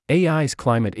AI's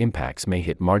climate impacts may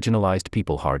hit marginalized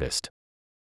people hardest.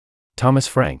 Thomas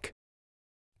Frank.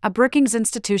 A Brookings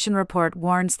Institution report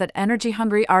warns that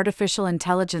energy-hungry artificial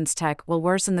intelligence tech will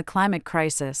worsen the climate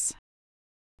crisis.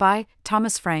 By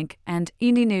Thomas Frank and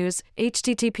Indie News,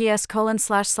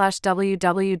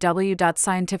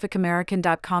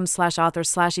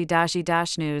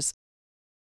 https://www.scientificamerican.com/author/e-news.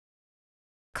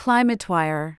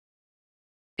 ClimateWire.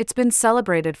 It's been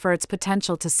celebrated for its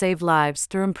potential to save lives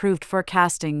through improved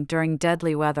forecasting during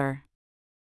deadly weather.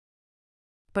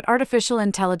 But artificial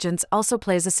intelligence also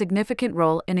plays a significant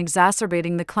role in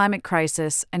exacerbating the climate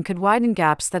crisis and could widen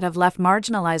gaps that have left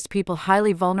marginalized people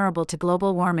highly vulnerable to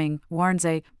global warming, warns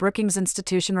a Brookings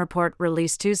Institution report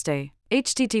released Tuesday.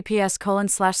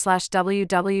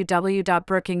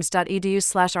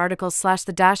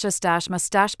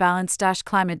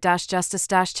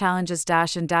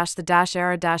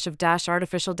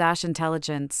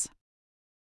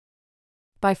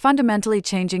 By fundamentally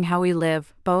changing how we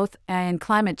live, both AI and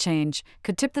climate change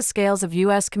could tip the scales of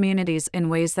U.S. communities in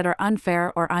ways that are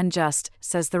unfair or unjust,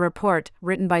 says the report,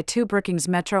 written by 2 Brookings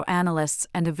Metro analysts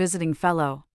and a visiting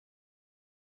fellow.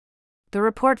 The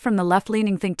report from the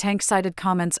left-leaning think tank cited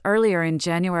comments earlier in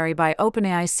January by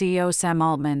OpenAI CEO Sam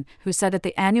Altman, who said at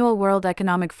the annual World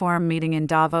Economic Forum meeting in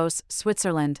Davos,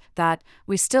 Switzerland, that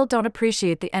we still don't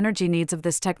appreciate the energy needs of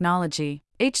this technology.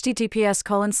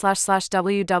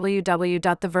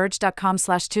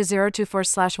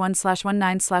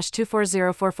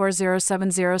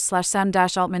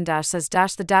 https://www.theverge.com/2024/1/19/2404407/Sam-Altman says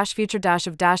the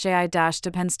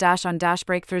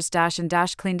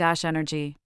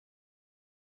future-of-breakthroughs-and-clean-energy.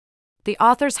 The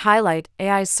authors highlight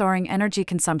AI's soaring energy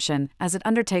consumption as it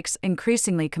undertakes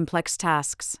increasingly complex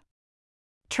tasks.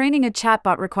 Training a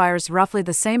chatbot requires roughly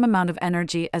the same amount of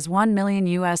energy as 1 million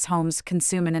U.S. homes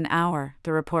consume in an hour,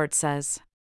 the report says.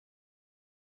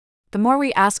 The more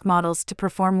we ask models to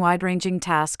perform wide-ranging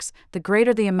tasks, the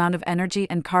greater the amount of energy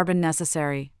and carbon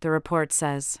necessary, the report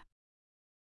says.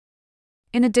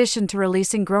 In addition to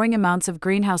releasing growing amounts of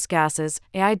greenhouse gases,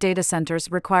 AI data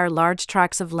centers require large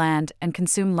tracts of land and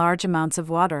consume large amounts of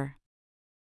water.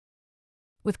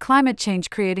 With climate change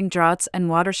creating droughts and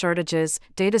water shortages,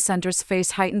 data centers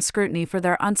face heightened scrutiny for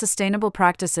their unsustainable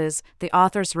practices, the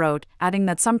authors wrote, adding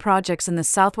that some projects in the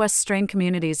Southwest strain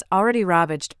communities already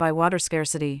ravaged by water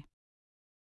scarcity.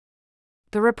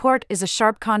 The report is a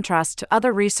sharp contrast to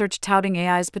other research touting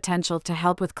AI's potential to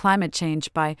help with climate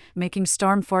change by making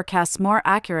storm forecasts more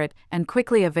accurate and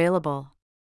quickly available.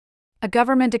 A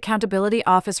Government Accountability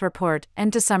Office report in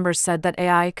December said that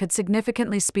AI could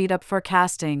significantly speed up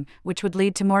forecasting, which would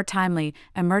lead to more timely,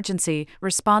 emergency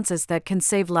responses that can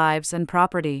save lives and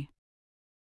property.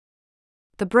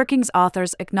 The Brookings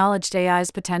authors acknowledged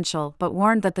AI's potential but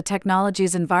warned that the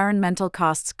technology's environmental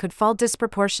costs could fall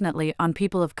disproportionately on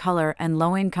people of color and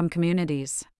low-income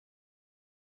communities.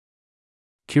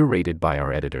 Curated by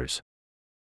our editors.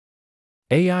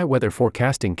 AI weather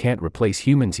forecasting can't replace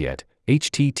humans yet.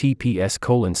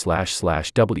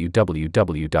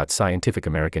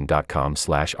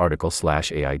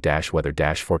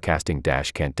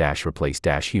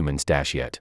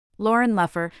 Lauren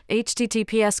Leffer,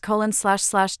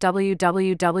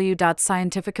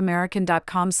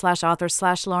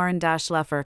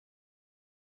 https://www.scientificamerican.com/author/Lauren-Leffer.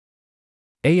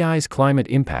 AI's climate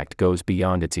impact goes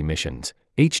beyond its emissions.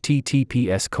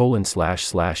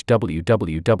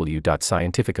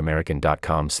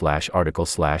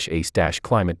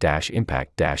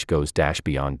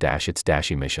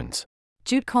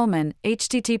 Jude Coleman,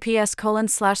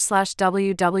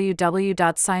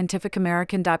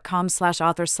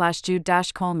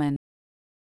 https://www.scientificamerican.com/author/Jude-Coleman.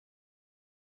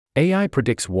 AI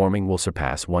predicts warming will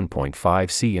surpass 1.5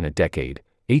 C in a decade.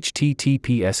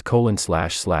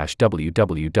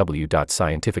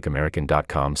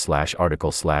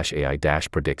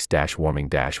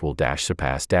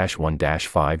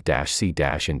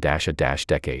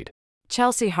 C-in-a-decade.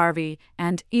 Chelsea Harvey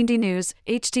and Indie News,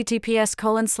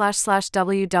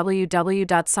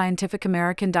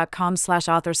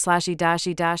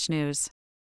 https://www.scientificamerican.com/author/e-news.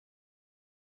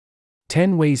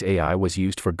 10 ways AI was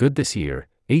used for good this year.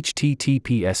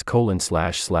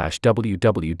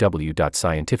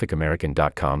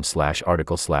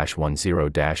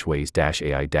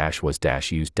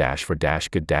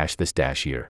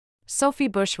 year. Sophie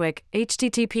Bushwick,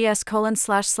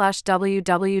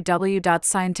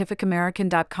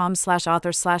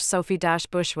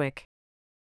 https://www.scientificamerican.com/author/Sophie-Bushwick.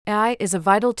 AI is a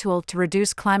vital tool to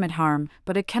reduce climate harm,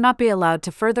 but it cannot be allowed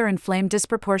to further inflame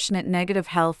disproportionate negative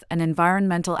health and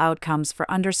environmental outcomes for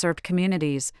underserved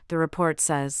communities, the report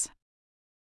says.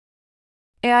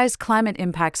 AI's climate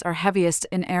impacts are heaviest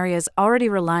in areas already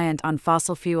reliant on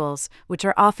fossil fuels, which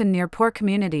are often near poor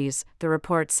communities, the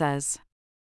report says.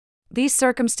 These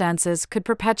circumstances could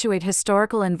perpetuate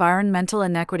historical environmental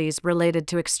inequities related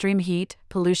to extreme heat,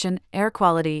 pollution, air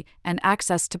quality, and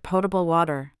access to potable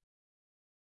water.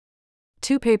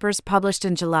 2 papers published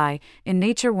in July in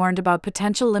Nature warned about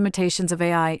potential limitations of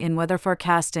AI in weather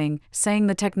forecasting, saying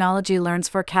the technology learns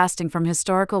forecasting from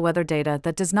historical weather data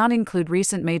that does not include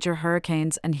recent major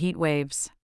hurricanes and heat waves.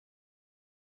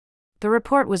 The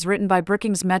report was written by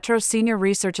Brookings Metro Senior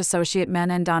Research Associate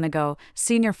Manan Donegal,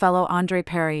 Senior Fellow Andre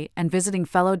Perry, and Visiting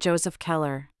Fellow Joseph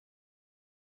Keller.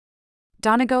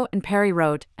 Donegal and Perry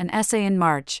wrote an essay in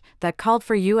March that called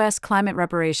for U.S. climate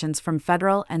reparations from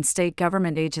federal and state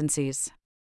government agencies.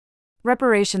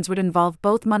 Reparations would involve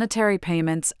both monetary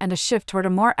payments and a shift toward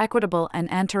a more equitable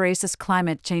and anti-racist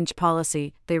climate change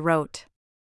policy, they wrote.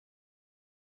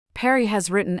 Perry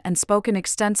has written and spoken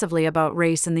extensively about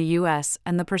race in the U.S.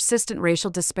 and the persistent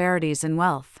racial disparities in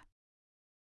wealth.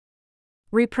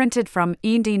 Reprinted from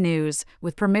E&D News,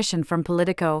 with permission from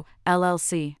Politico,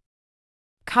 LLC.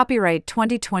 Copyright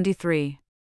 2023.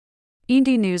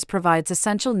 E&D News provides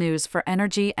essential news for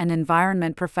energy and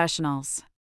environment professionals.